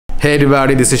Hey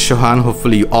everybody, this is Shohan.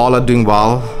 Hopefully you all are doing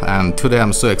well, and today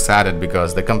I'm so excited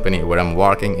because the company where I'm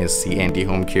working is CNT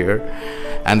Home Care,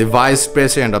 and the vice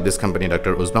president of this company,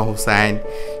 Dr. Uzma Hossain,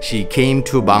 she came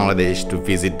to Bangladesh to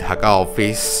visit Dhaka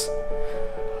office.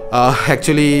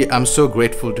 Actually, I'm so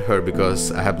grateful to her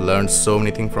because I have learned so many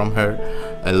things from her.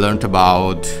 I learned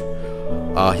about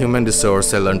human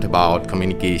resource, I learned about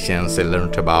communications, I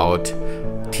learned about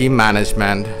team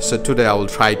management. So today I will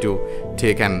try to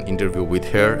take an interview with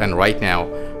her, and right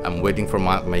now I'm waiting for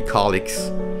my colleagues.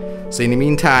 So in the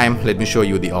meantime, let me show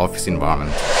you the office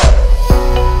environment.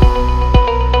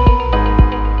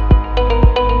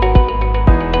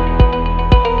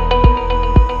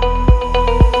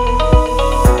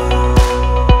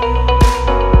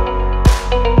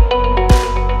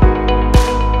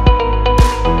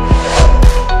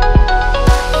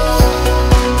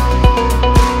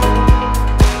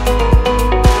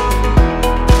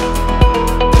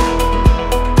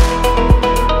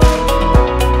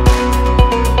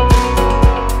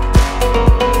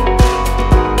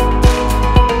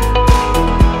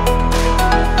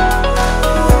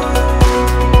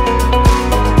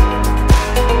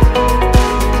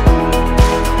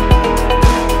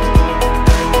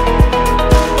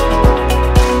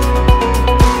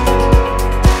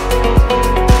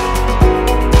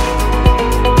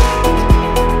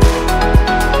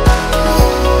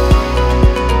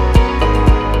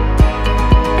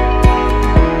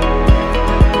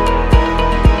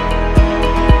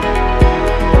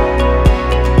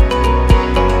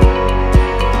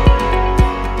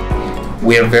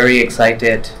 We are very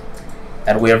excited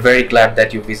and we are very glad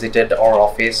that you visited our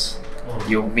office.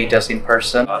 You meet us in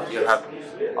person. You have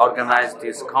organized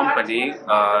this company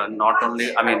not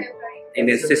only, in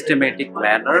a systematic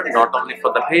manner, not only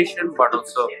for the patient but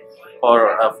also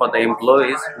for the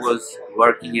employees who is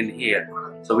working in here.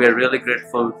 So we are really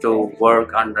grateful to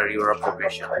work under your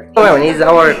profession. Shohan is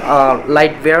our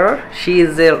light bearer. She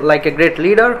is like a great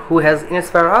leader who has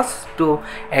inspired us to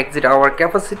exit our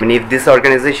capacity. If this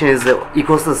organization is an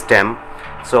ecosystem,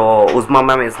 so Uzma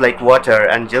ma'am is like water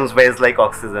and James Bay is like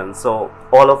oxygen. So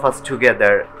all of us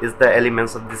together is the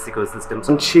elements of this ecosystem.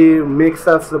 And she makes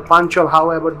us punctual.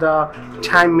 However, the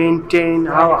time maintained,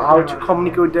 how to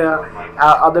communicate with the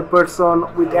other person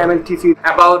with MLTC.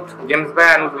 About James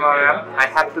Bay and Uzma ma'am, I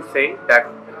have to say that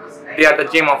they are the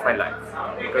gem of my life.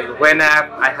 Because when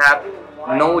I have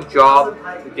no job,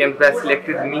 James Bay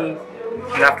selected me,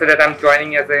 and after that I'm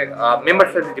joining as a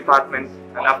member service department,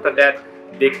 and after that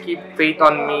they keep faith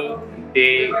on me.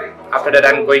 After that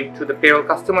I'm going to the payroll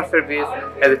customer service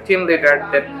as a team leader,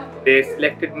 that they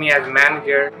selected me as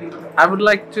manager. I would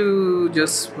like to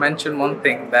just mention one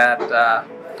thing, that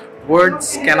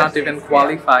words cannot even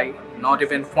qualify, not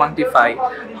even quantify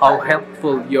how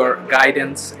helpful your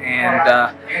guidance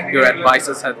and your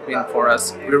advices have been for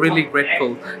us. We're really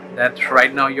grateful that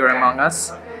right now you're among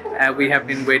us. We have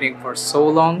been waiting for so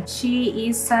long. She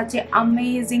is such an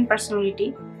amazing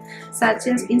personality, such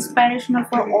an inspirational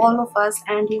for all of us,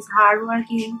 and his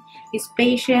hardworking, his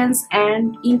patience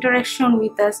and interaction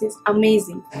with us is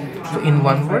amazing. So in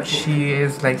one word, she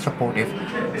is like supportive.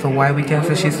 So why we can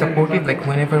say she's supportive, like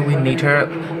whenever we need her,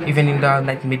 even in the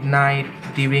like midnight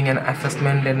during an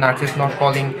assessment, the nurse is not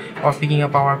calling or picking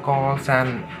up our calls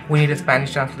and we need a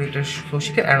Spanish translator, so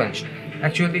she can arrange.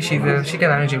 Actually, she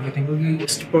can arrange everything. The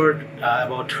best part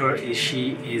about her is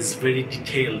she is very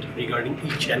detailed regarding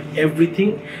each and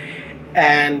everything.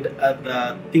 And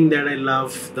the thing that I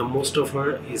love the most of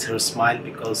her is her smile,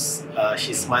 because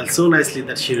she smiles so nicely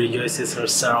that she rejoices her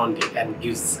surrounding and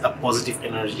gives a positive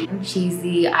energy. She's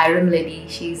the Iron Lady,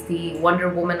 she's the Wonder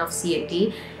Woman of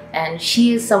CNT, and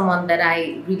she is someone that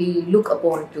I really look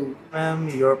upon to. Ma'am,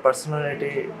 your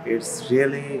personality is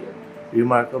really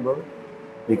remarkable,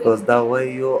 because the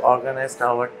way you organized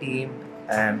our team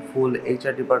and full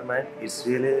HR department is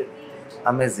really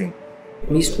amazing.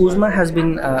 Miss Uzma has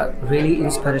been a really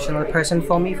inspirational person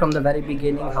for me from the very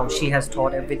beginning, how she has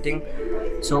taught everything.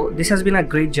 So this has been a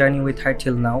great journey with her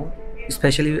till now,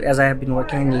 especially as I have been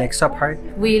working in legs of her.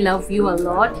 We love you a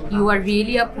lot. You are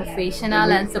really a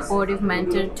professional and supportive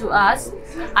mentor to us.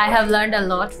 I have learned a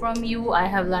lot from you. I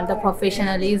have learned the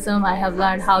professionalism. I have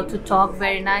learned how to talk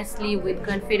very nicely with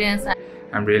confidence.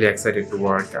 I'm really excited to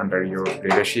work under your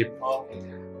leadership,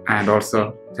 and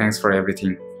also thanks for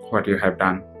everything what you have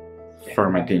done for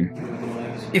my team.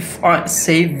 If I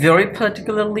say very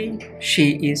particularly,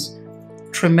 she is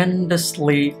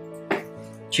tremendously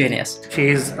genius. She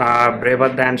is braver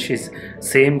than she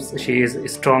seems. She is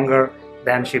stronger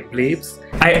than she believes.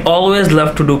 I always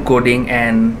love to do coding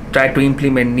and try to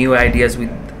implement new ideas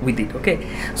with with it. Okay,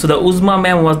 so the Uzma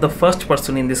ma'am was the first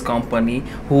person in this company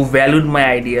who valued my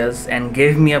ideas and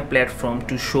gave me a platform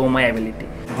to show my ability.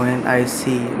 When I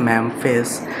see ma'am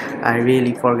face, I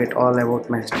really forget all about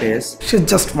my stress. She's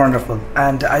just wonderful,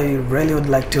 and I really would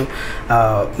like to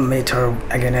meet her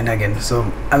again and again. So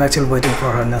I'm actually waiting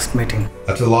for her next meeting.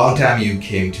 After a long time you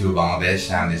came to Bangladesh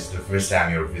and it's the first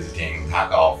time you're visiting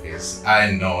Dhaka office.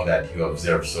 I know that you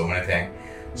observed so many things.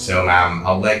 So ma'am,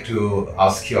 I would like to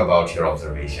ask you about your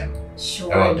observation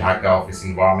about Dhaka office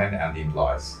environment and the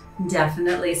employees.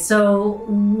 Definitely. So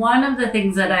one of the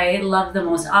things that I love the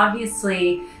most,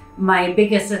 obviously my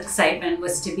biggest excitement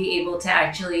was to be able to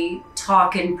actually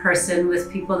talk in person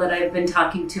with people that I've been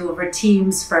talking to over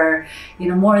Teams for,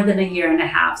 more than a year and a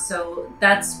half. So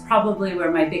that's probably where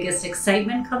my biggest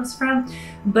excitement comes from.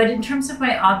 But in terms of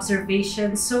my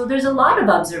observations, so there's a lot of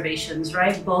observations,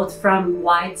 right? Both from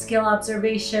wide scale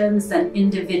observations and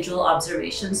individual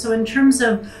observations. So in terms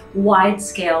of wide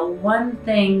scale, one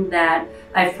thing that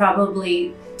I've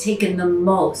probably taken the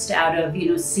most out of,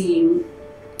 seeing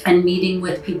and meeting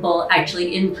with people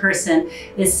actually in person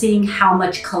is seeing how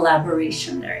much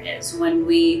collaboration there is. When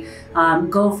we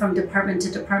go from department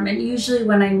to department, usually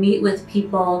when I meet with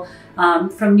people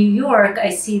from New York, I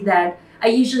see that I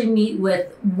usually meet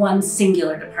with one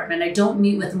singular department. I don't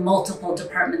meet with multiple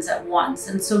departments at once.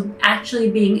 And so actually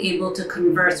being able to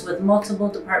converse with multiple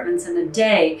departments in a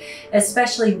day,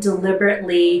 especially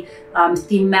deliberately,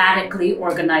 thematically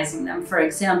organizing them. For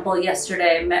example,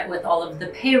 yesterday I met with all of the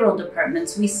payroll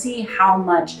departments. We see how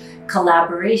much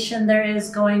collaboration there is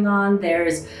going on.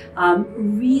 There's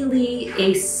really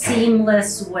a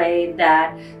seamless way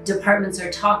that departments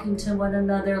are talking to one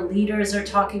another, leaders are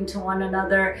talking to one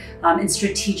another in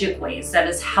strategic ways. That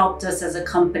has helped us as a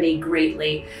company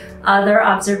greatly. Other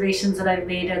observations that I've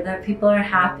made are that people are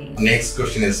happy. Next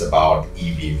question is about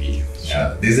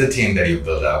EBV. This is a team that you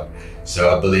built up.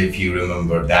 So I believe you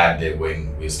remember that day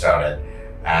when we started.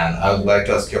 And I would like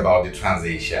to ask you about the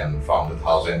transition from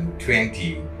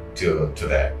 2020 to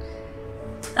today.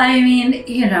 I mean,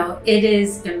 it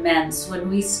is immense. When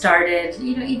we started,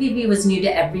 EBV was new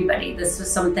to everybody. This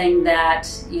was something that,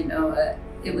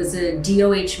 it was a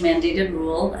DOH mandated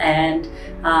rule, and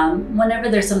whenever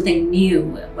there's something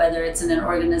new, whether it's in an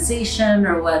organization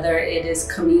or whether it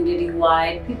is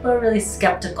community-wide, people are really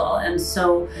skeptical. And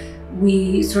so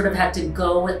we sort of had to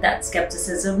go with that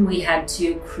skepticism. We had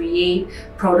to create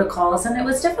protocols, and it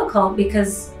was difficult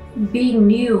because being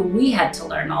new, we had to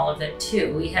learn all of it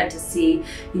too. We had to see,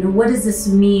 what does this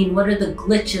mean? What are the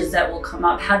glitches that will come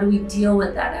up? How do we deal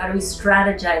with that? How do we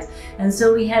strategize? And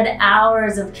so we had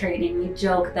hours of training. We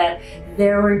joke that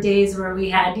there were days where we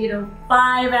had,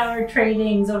 5-hour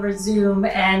trainings over Zoom.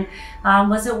 And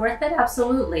was it worth it?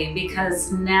 Absolutely.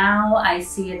 Because now I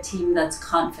see a team that's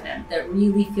confident, that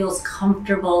really feels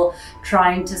comfortable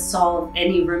trying to solve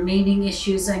any remaining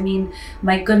issues. I mean,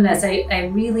 my goodness, I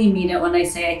really mean it when I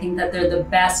say I think that they're the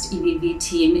best EBV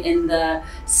team in the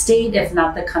state, if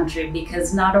not the country,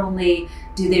 because not only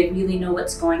do they really know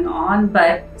what's going on,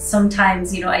 but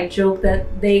sometimes, I joke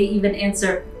that they even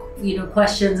answer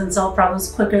questions and solve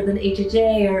problems quicker than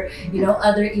HHA or,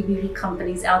 other EBV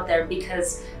companies out there,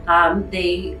 because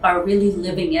they are really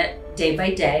living it day by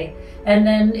day. And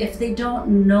then if they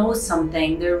don't know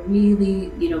something, they're really,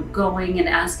 going and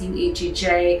asking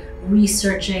HHA,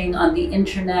 researching on the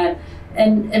internet,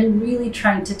 and really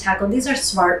trying to tackle. These are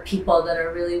smart people that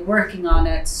are really working on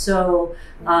it. So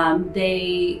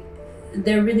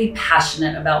they're really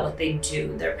passionate about what they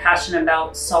do. They're passionate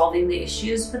about solving the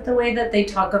issues, but the way that they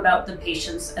talk about the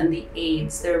patients and the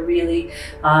aides, they're really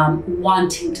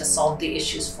wanting to solve the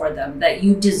issues for them, that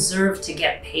you deserve to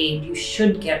get paid, you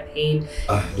should get paid.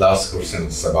 Last question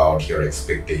is about your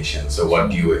expectations. So what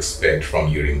do you expect from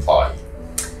your employee?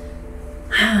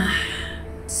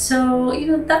 So,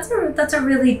 that's a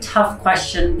really tough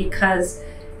question, because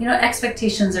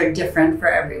expectations are different for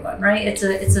everyone, right? It's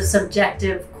a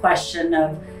subjective question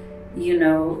of,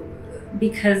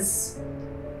 because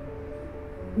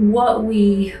what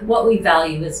we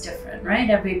value is different, right?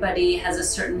 Everybody has a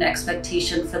certain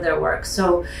expectation for their work.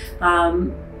 So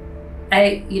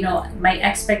my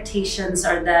expectations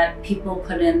are that people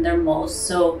put in their most.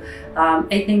 So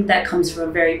I think that comes from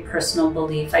a very personal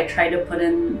belief. I try to put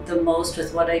in the most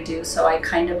with what I do, so I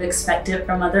kind of expect it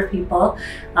from other people.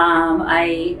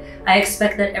 I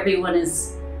expect that everyone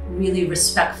is really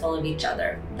respectful of each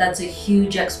other. That's a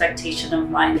huge expectation of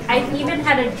mine. I even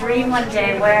had a dream one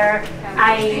day where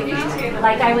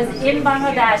I was in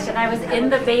Bangladesh and I was in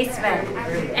the basement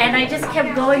and I just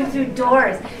kept going through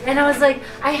doors and I was like,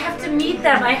 I have to meet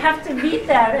them, I have to meet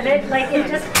them, and it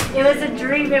was a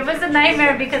dream, it was a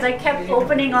nightmare because I kept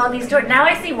opening all these doors. Now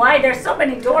I see why there's so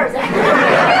many doors.